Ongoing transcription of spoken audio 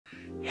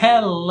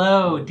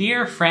Hello,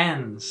 dear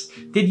friends!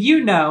 Did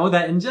you know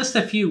that in just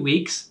a few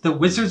weeks, the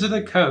Wizards of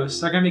the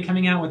Coast are going to be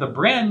coming out with a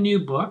brand new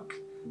book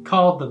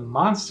called The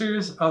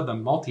Monsters of the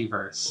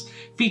Multiverse,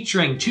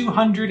 featuring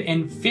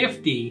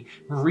 250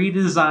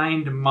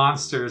 redesigned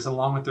monsters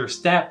along with their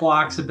stat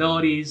blocks,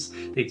 abilities.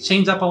 They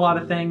changed up a lot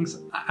of things.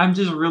 I'm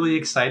just really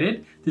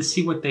excited to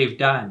see what they've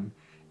done.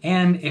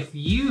 And if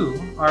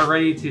you are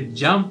ready to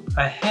jump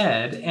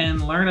ahead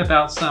and learn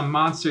about some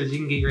monsters you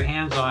can get your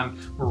hands on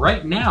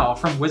right now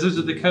from Wizards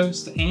of the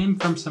Coast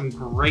and from some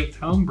great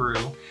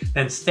homebrew,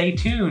 then stay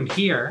tuned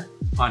here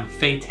on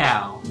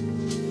Fatale.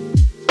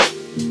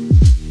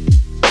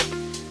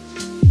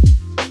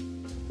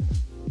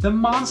 The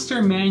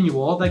monster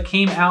manual that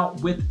came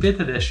out with 5th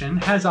edition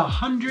has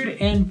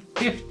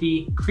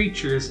 150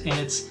 creatures in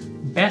its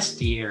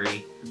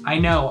bestiary. I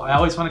know, I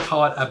always want to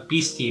call it a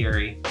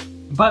bestiary.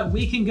 But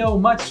we can go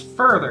much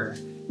further.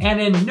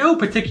 And in no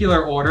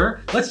particular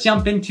order, let's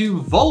jump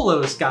into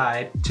Volo's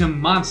Guide to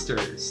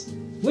Monsters,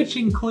 which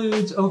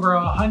includes over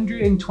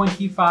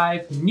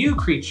 125 new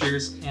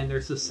creatures and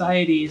their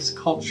societies,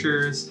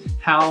 cultures,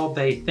 how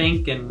they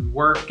think and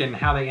work and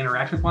how they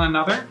interact with one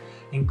another,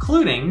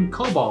 including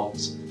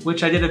kobolds,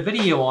 which I did a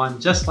video on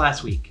just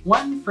last week.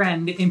 One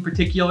friend in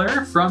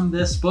particular from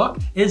this book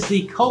is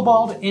the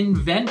Kobold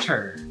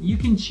Inventor. You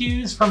can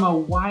choose from a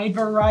wide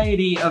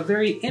variety of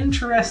very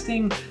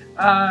interesting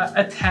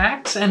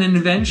attacks and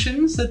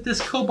inventions that this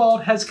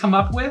kobold has come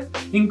up with,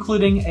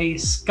 including a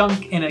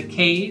skunk in a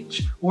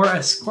cage or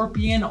a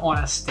scorpion on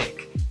a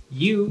stick.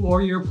 You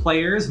or your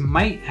players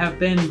might have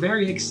been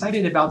very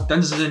excited about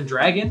Dungeons and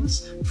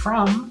Dragons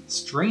from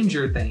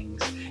Stranger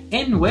Things,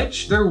 in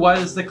which there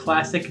was the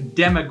classic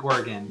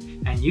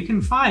Demogorgon, and you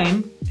can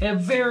find a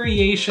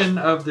variation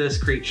of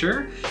this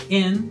creature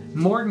in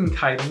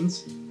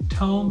Mordenkaisen's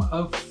Tome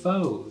of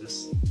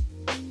Foes.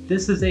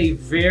 This is a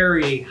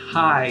very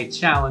high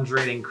challenge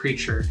rating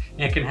creature,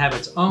 and it can have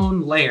its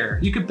own lair.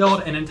 You could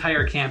build an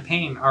entire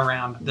campaign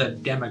around the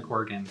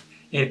Demogorgon.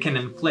 It can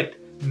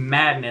inflict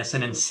madness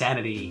and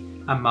insanity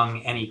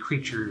among any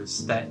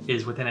creatures that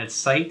is within its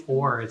sight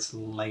or its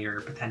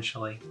lair,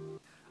 potentially.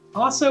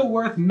 Also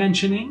worth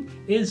mentioning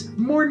is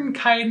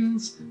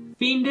Mordenkaisen's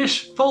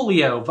Fiendish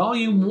Folio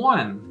Volume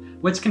 1,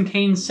 which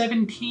contains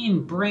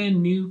 17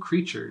 brand new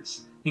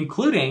creatures,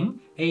 including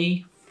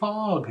a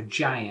fog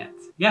giant.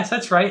 Yes,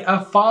 that's right,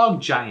 a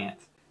fog giant.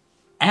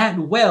 At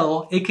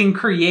will, it can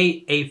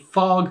create a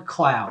fog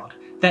cloud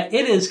that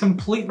it is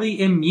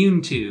completely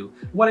immune to.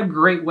 What a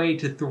great way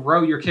to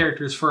throw your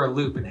characters for a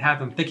loop and have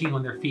them thinking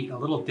on their feet a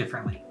little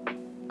differently.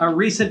 A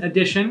recent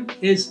addition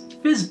is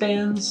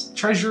Fizban's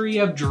Treasury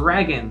of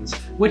Dragons,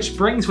 which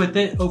brings with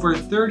it over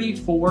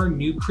 34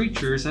 new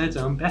creatures in its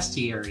own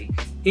bestiary,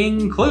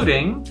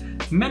 including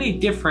many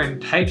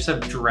different types of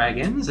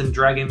dragons and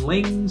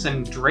dragonlings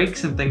and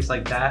drakes and things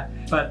like that,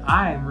 but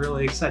I'm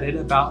really excited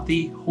about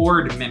the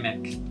Horde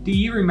Mimic. Do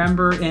you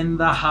remember in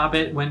The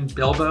Hobbit when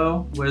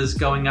Bilbo was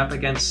going up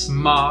against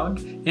Smaug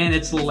in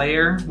its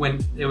lair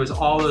when it was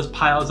all those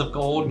piles of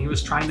gold and he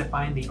was trying to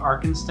find the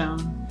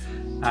Arkenstone?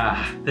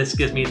 This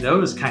gives me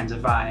those kinds of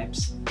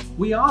vibes.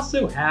 We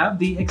also have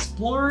the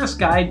Explorer's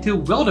Guide to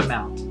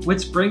Wildemount,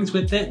 which brings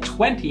with it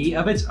 20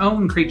 of its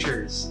own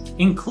creatures,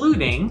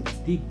 including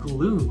the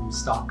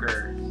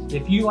Gloomstalker.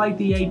 If you like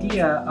the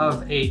idea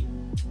of a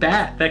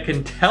bat that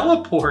can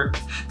teleport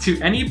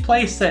to any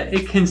place that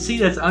it can see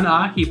that's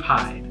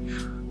unoccupied,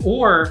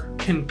 or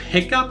can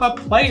pick up a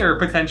player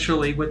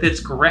potentially with its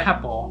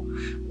grapple,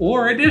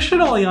 or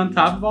additionally on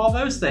top of all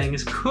those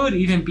things, could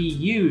even be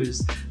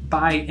used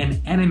by an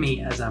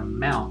enemy as a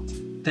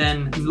mount,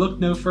 then look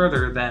no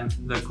further than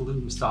the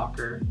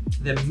Gloomstalker.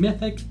 The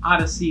Mythic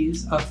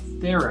Odysseys of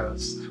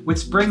Theros,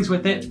 which brings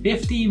with it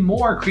 50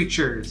 more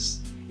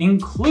creatures,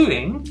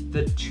 including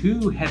the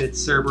two-headed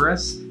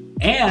Cerberus,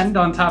 and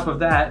on top of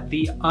that,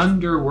 the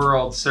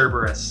Underworld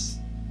Cerberus.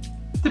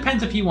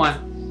 Depends if you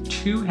want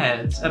 2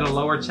 heads at a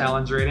lower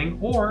challenge rating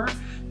or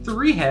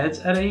 3 heads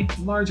at a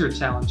larger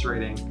challenge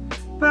rating.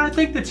 But I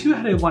think the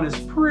 2-headed one is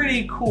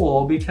pretty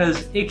cool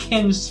because it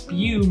can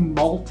spew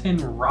molten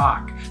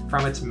rock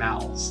from its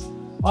mouths.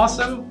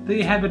 Also,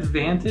 they have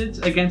advantage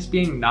against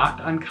being knocked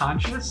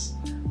unconscious.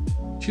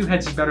 2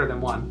 heads is better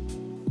than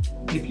 1.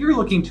 If you're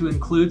looking to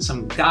include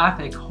some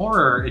gothic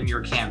horror in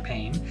your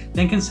campaign,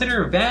 then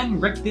consider Van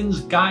Richten's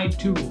Guide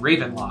to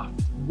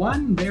Ravenloft.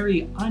 One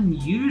very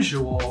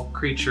unusual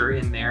creature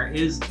in there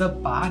is the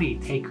Body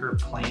Taker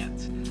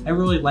plant. I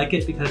really like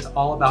it because it's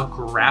all about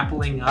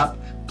grappling up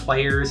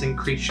players and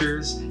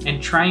creatures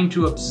and trying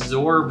to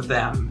absorb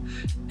them.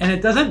 And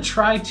it doesn't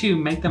try to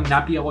make them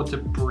not be able to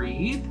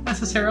breathe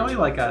necessarily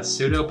like a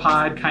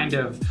pseudopod kind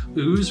of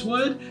ooze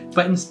would,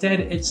 but instead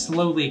it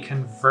slowly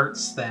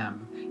converts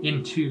them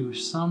into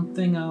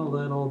something a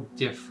little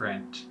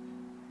different.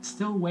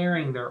 Still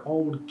wearing their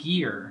old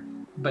gear,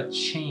 but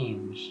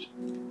changed.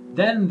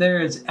 Then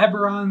there's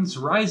Eberron's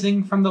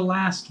Rising from the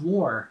Last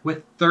War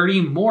with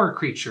 30 more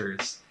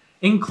creatures,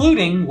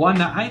 including one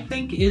that I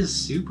think is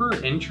super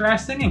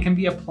interesting and can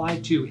be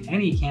applied to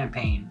any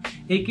campaign.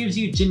 It gives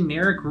you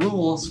generic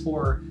rules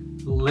for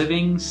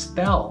living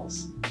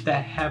spells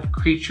that have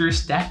creature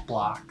stat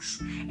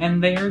blocks.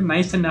 And they are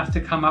nice enough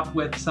to come up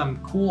with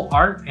some cool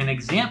art and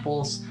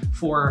examples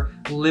for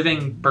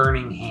living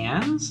burning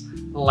hands,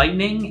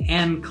 lightning,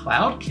 and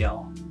cloud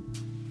kill.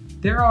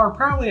 There are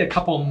probably a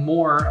couple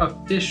more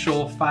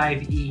official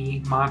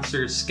 5e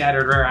monsters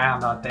scattered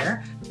around out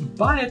there,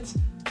 but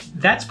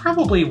that's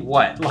probably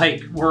what,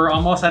 like we're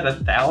almost at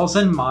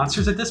 1,000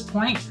 monsters at this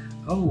point?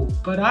 Oh,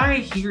 but I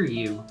hear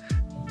you.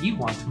 You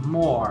want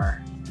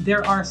more.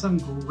 There are some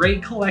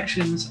great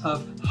collections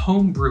of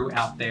homebrew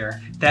out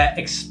there that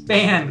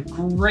expand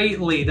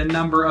greatly the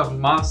number of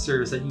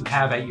monsters that you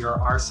have at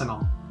your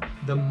arsenal.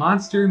 The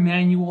Monster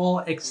Manual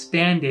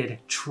Expanded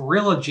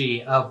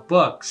trilogy of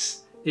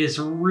books is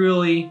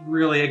really,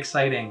 really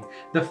exciting.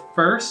 The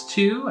first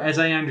two, as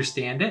I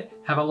understand it,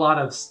 have a lot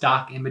of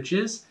stock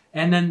images,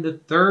 and then the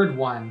third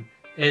one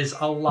is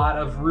a lot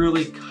of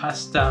really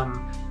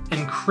custom,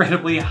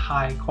 incredibly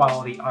high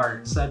quality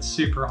art, so that's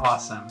super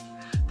awesome.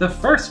 The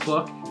first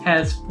book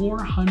has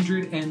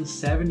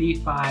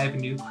 475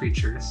 new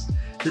creatures.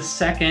 The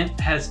second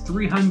has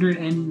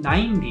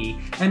 390,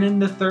 and then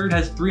the third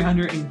has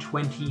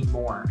 320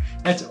 more.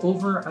 That's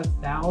over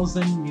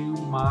 1,000 new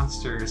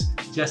monsters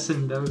just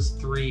in those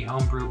 3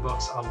 homebrew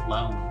books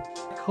alone.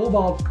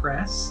 Kobold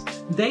Press,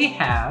 they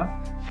have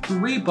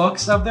 3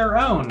 books of their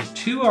own.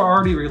 2 are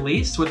already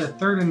released with a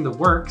third in the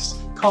works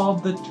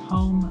called The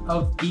Tome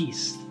of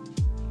Beast.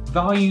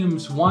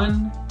 Volumes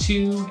 1,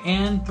 2,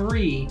 and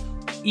 3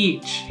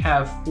 each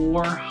have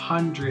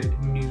 400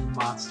 new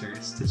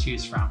monsters to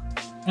choose from.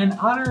 An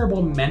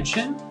honorable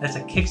mention, that's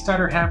a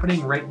Kickstarter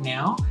happening right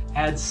now,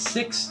 adds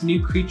 6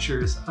 new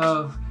creatures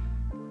of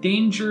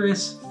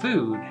dangerous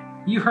food.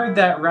 You heard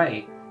that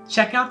right.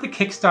 Check out the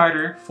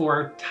Kickstarter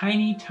for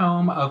Tiny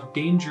Tome of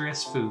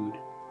Dangerous Food.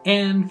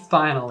 And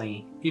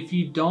finally, if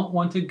you don't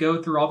want to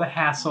go through all the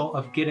hassle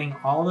of getting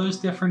all those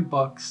different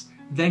books,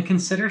 then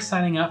consider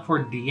signing up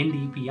for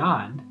D&D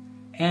Beyond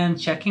and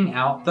checking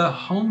out the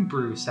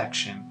homebrew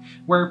section,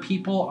 where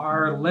people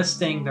are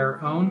listing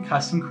their own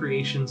custom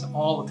creations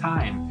all the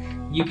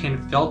time. You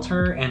can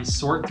filter and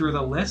sort through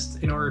the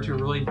list in order to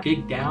really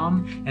dig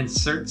down and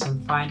search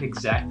and find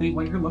exactly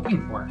what you're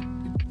looking for.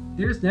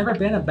 There's never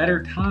been a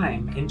better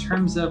time in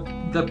terms of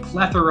the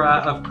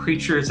plethora of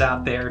creatures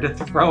out there to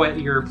throw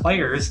at your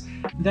players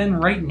than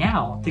right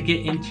now to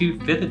get into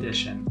 5th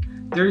edition.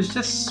 There's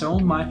just so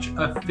much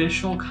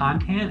official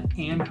content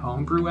and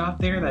homebrew out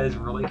there that is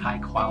really high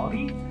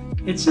quality.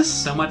 It's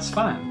just so much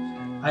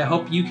fun. I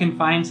hope you can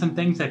find some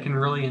things that can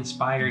really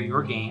inspire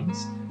your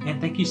games. And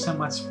thank you so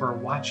much for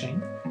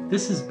watching.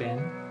 This has been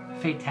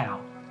Fatale.